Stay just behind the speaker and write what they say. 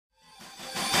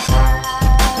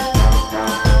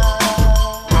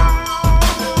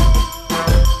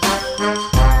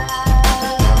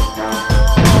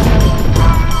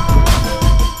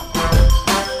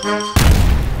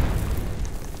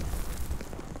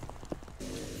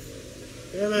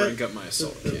Rank up my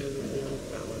assault kit.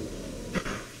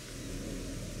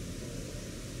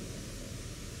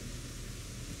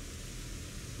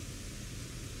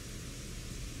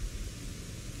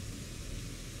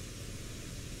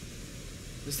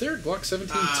 Is there a Glock 17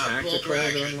 tactical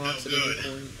that unlocks at any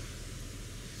point?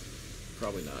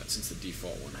 Probably not, since the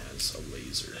default one has a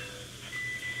laser.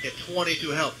 Get 22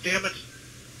 health, damn it!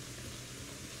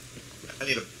 I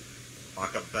need to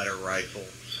mock a better rifle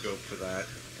scope for that.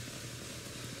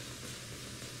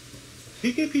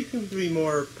 PKP seems to be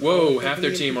more... Whoa, half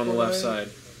their team on the left side.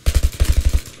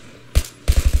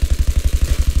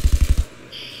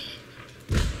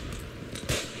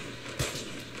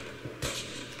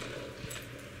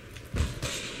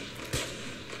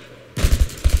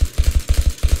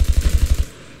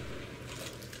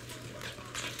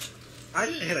 I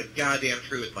didn't hit a goddamn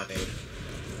tree with my nade.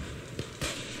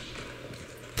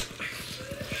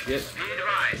 Shit.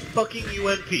 Fucking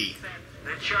UMP.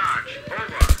 The charge.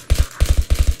 Over.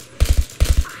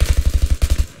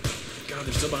 God,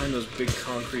 they're still behind those big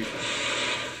concrete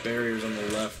barriers on the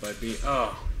left by B.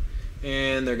 Oh.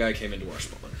 And their guy came into our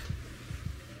spawn.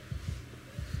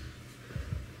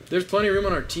 There's plenty of room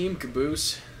on our team,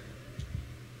 Caboose.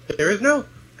 There is no.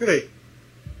 Good.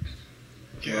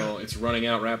 Well, it's running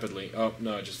out rapidly. Oh,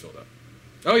 no, it just filled up.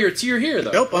 Oh, you're here,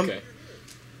 though. Nope, okay.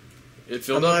 It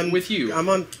filled up with you. I'm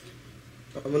on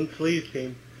Flea's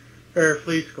team. Or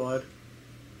Flea's squad.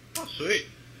 Oh, sweet.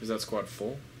 Is that squad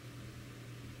full?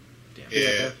 Damn.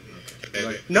 Yeah. Okay.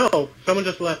 Like, no, someone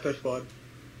just left our squad.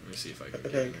 let me see if I can I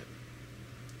get think. it.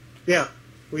 Yeah,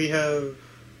 we have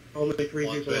only 3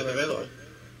 people on our squad.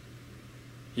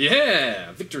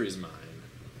 Yeah! Victory is mine.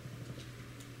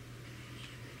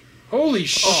 Holy Oh,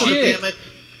 shit! damn it.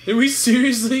 Did we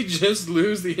seriously just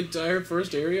lose the entire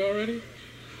first area already?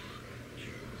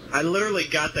 I literally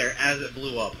got there as it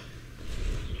blew up.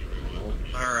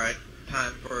 Alright,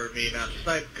 time for me not to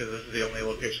snipe, because this is the only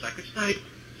location I could snipe.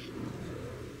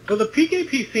 So the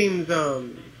PKP seems,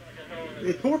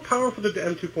 it's more powerful than the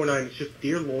M249. It's just,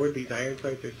 dear lord, these iron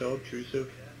sights are so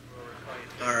obtrusive.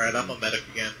 Alright, I'm a medic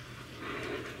again.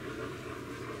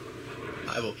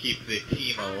 I will keep the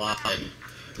team alive.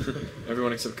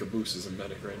 Everyone except Caboose is a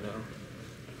medic right now.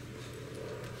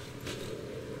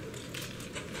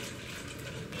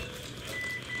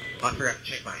 I forgot to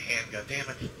change my handgun, damn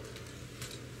it.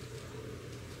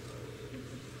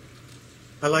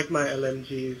 I like my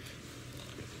LMGs.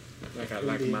 Like I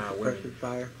like my women.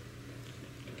 Fire.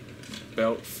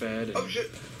 Belt fed and Oh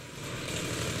shit.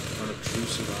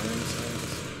 unobtrusive iron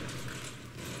sights.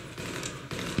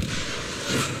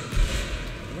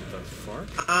 What the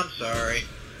fuck? I'm sorry.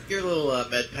 Your little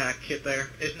med pack kit there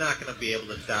is not going to be able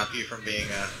to stop you from being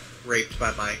raped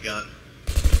by my gun.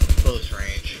 Close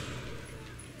range.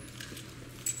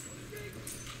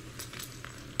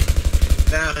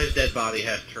 Now his dead body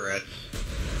has Tourette's.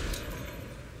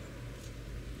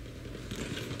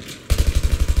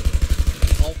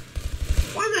 Oh,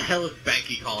 why the hell is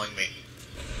Banky calling me?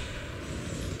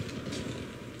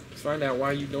 Let's find out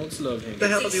why you don't love him. What the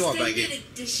hell do you want, Banky? Extended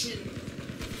edition.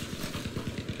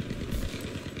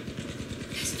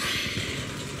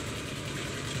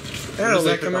 That does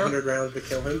only that took come out? 100 rounds to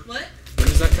kill him. What? When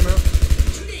does that come out?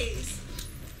 2 days.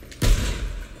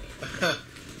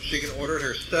 She can order it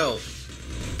herself.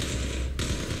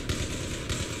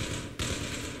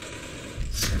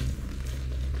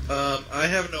 I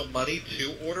have no money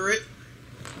to order it.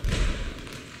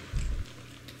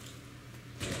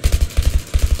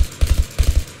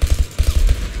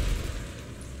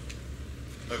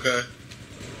 Okay.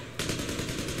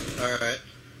 Alright.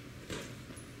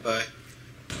 Bye.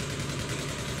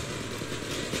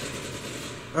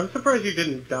 I'm surprised you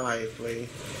didn't die, Flea.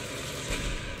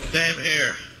 Damn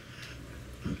here.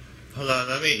 Hold on,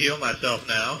 let me heal myself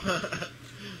now.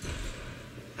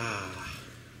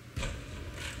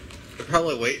 They're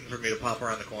probably waiting for me to pop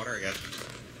around the corner again.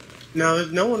 No,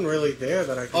 there's no one really there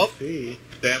that I can see.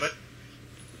 Damn it.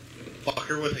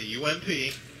 Fucker with a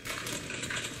UMP.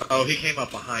 Oh, he came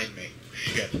up behind me.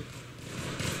 Shit.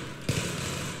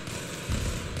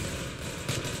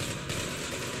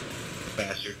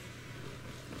 Bastard.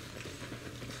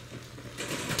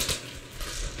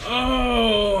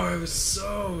 Oh, I was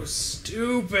so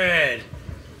stupid.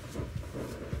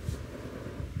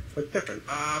 What's different?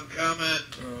 I'm coming.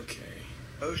 Okay.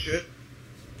 Oh shit.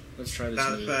 Let's try this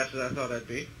Not as new fast as I thought I'd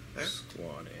be. There.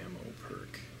 squad ammo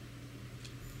perk.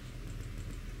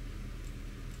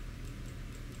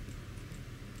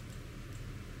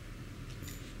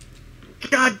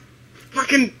 God,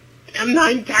 fucking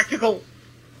M9 tactical.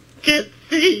 Can't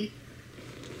see.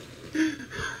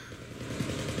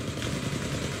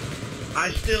 I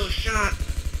still shot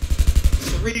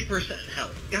 3%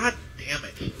 health. God damn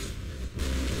it.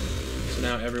 So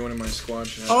now everyone in my squad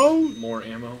should have more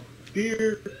ammo.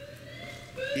 Dear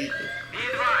Jesus. Be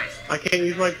advised. I can't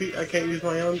use my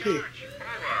LMG. Over.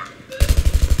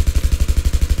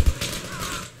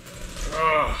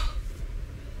 Ugh.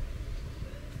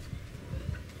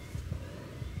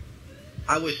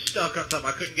 I was stuck on something.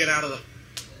 I couldn't get out of the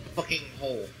fucking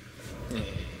hole.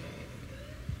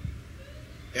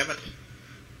 Damn it.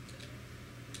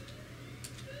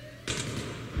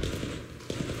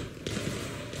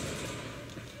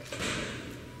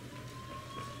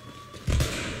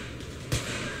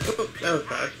 Oh, that was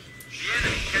bad. The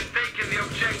enemy has taken the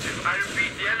objective. I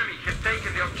repeat, the enemy has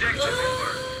taken the objective.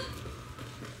 Over.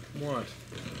 What?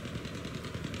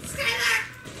 Skylar!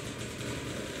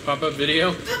 Pop-up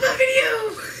video? Pop-up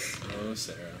video! Oh,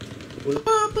 Sarah.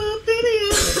 Pop-up video!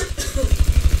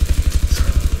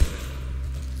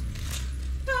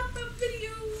 Pop-up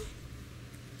video!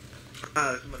 Ah,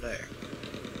 there's someone there.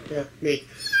 Yeah, me.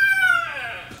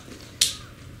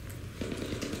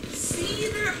 See,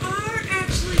 there are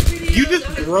actually videos. You just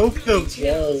of broke the movie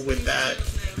channels wall with that.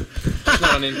 It's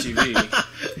not on MTV.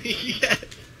 Yes.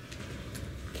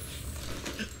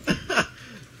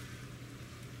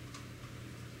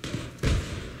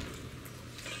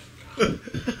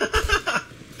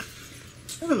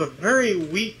 That was a very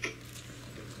weak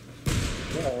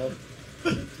wall.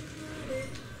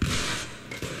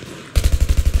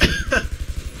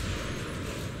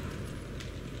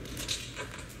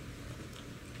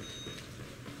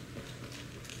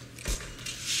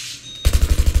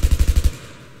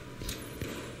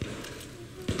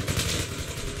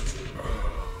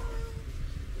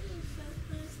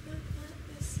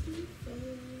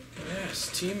 Yes,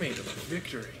 teammate of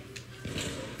victory.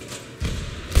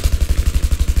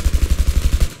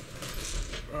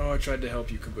 Oh, I tried to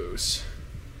help you, Caboose.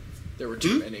 There were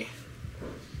too many.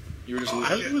 You were just.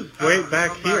 I was way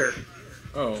back here.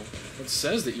 Oh, it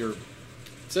says that you're. It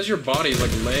says your body's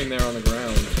like laying there on the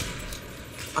ground.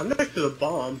 I'm next to the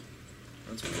bomb.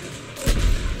 That's weird.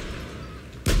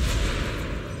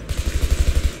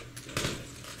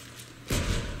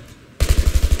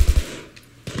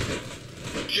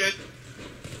 Shit.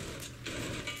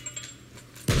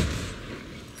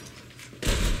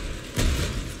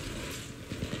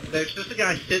 There's just a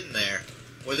guy sitting there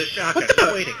with a shotgun What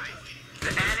the- waiting. The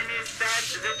enemy is set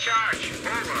to the charge.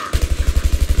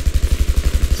 Over.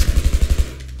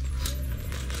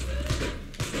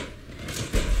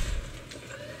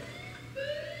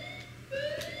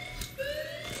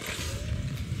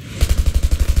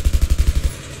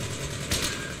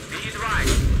 Be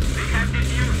advised. They have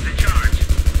defused the charge.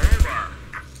 Over.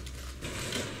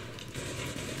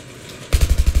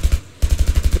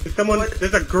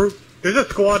 There's a group, there's a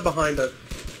squad behind us.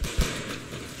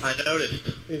 I noticed.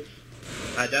 It's,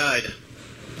 I died.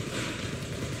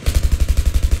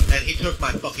 And he took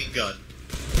my fucking gun.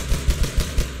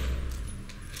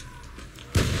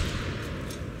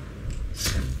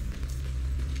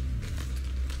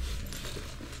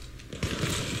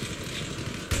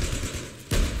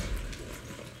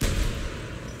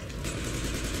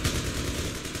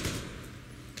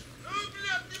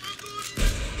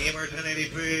 Gamer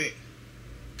 1080p.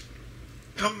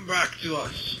 Come back to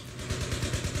us.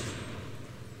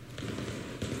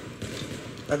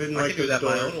 I didn't I like can do this that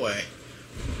my door. own way.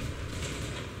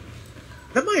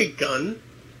 Is that my gun?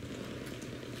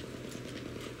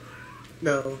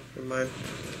 No, never mind.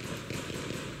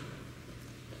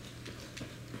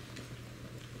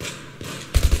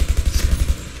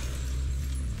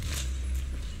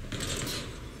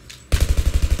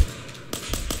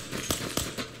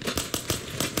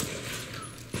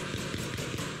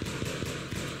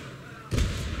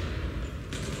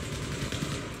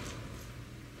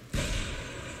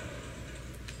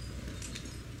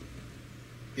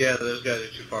 Yeah, those guys are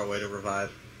too far away to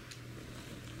revive.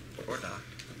 Or not.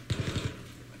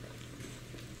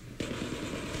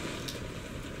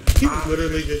 He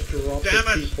literally just dropped Damn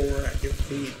the it. C4 at your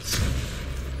feet.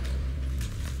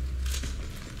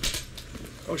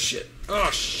 Oh shit. Oh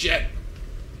shit.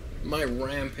 My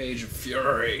rampage of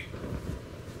fury.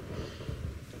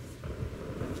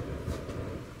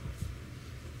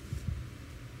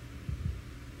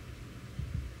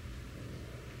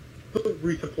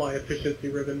 Resupply efficiency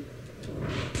ribbon.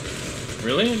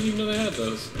 Really? I didn't even know they had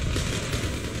those.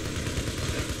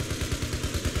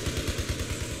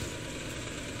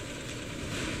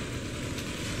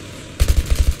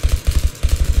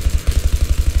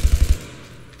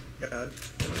 God.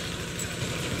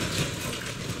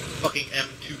 Fucking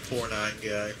M249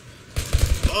 guy.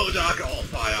 Bodock all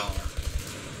fire.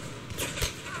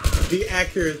 The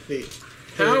accuracy.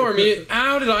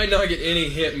 How did I not get any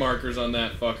hit markers on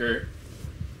that fucker?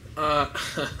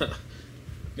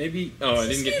 Maybe. Oh, I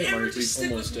didn't get hit markers. Just He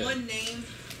stick almost with did. one name.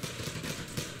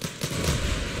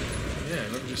 Yeah,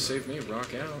 whoever just saved me,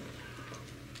 rock out.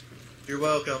 You're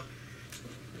welcome.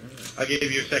 I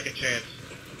gave you a second chance.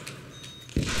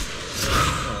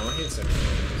 Oh, I hate second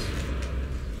chances.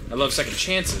 I love second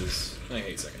chances. I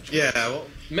hate second chances. Yeah, well,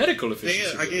 Medical dang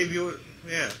efficiency. it, I gave you a...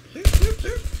 Yeah. Zoop, zoop,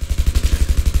 zoop.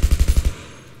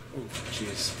 Oh,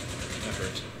 jeez. That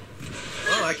hurt.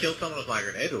 Well, I killed someone with my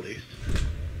grenade at least.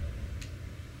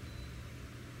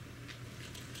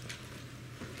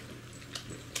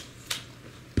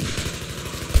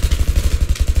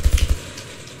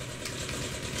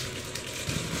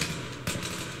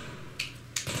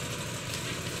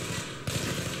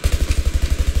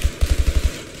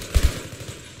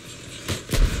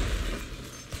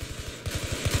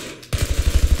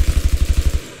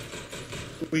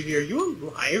 Wheezy, are you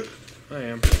alive? I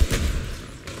am.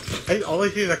 All I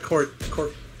see is that corpse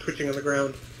twitching on the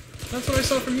ground. That's what I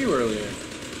saw from you earlier.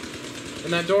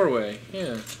 In that doorway,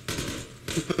 yeah.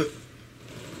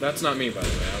 That's not me, by the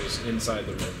way. I was inside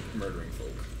the room murdering folk.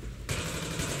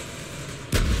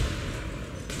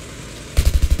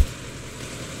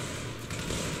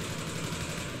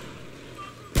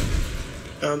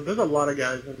 There's a lot of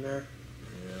guys in there.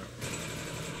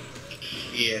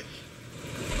 Yeah. Yeah.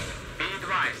 Be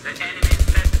advised, the enemy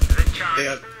set the charge. They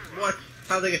got... What?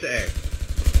 How'd they get to A?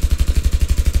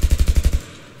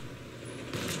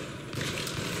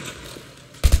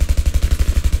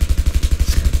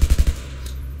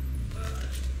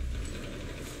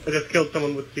 I just killed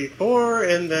someone with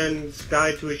C4 and then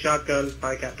died to a shotgun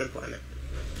by Captain Planet.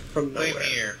 From Same nowhere.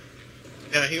 here.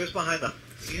 No, he was behind the...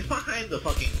 He's behind the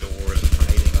fucking doors,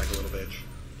 hiding like a little bitch.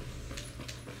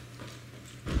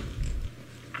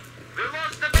 We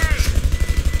lost the base.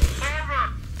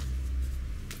 Over.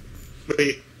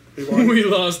 Wait, we won? We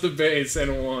lost the base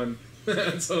and won.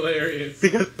 That's hilarious.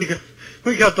 because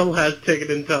we got the last ticket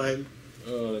in time.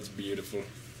 Oh, that's beautiful.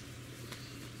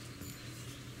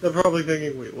 They're probably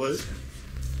thinking, wait, what?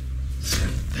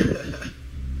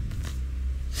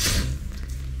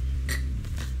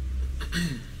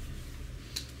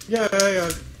 Yeah,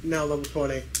 now level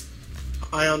 20.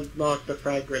 I unlocked the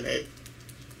frag grenade.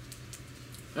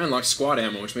 I unlocked squad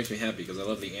ammo, which makes me happy because I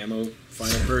love the ammo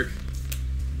final perk.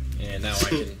 And now I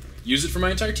can use it for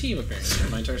my entire team, apparently,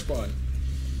 my entire squad.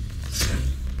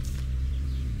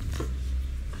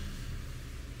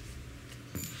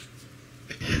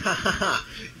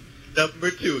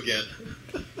 Number 2 again.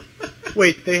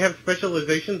 Wait, they have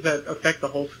specializations that affect the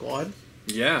whole squad?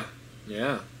 Yeah,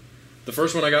 yeah. The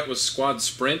first one I got was squad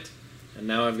sprint, and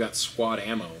now I've got squad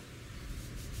ammo.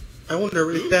 I wonder,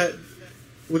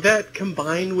 would that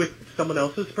combine with someone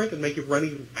else's sprint and make you run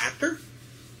even faster?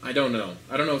 I don't know.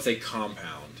 I don't know if they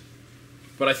compound.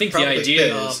 But I think Probably the idea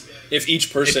fit, is if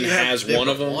each person If you have has one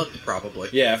of different them. ones, probably.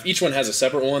 Yeah, if each one has a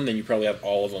separate one, then you probably have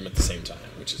all of them at the same time,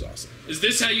 which is awesome. Is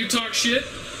this how you talk shit?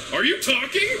 Are you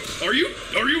talking? Are you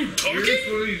talking? Are you talking?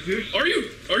 Are you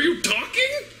talking? Are you talking?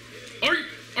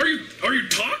 Are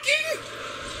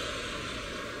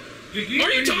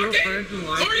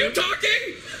you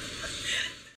talking?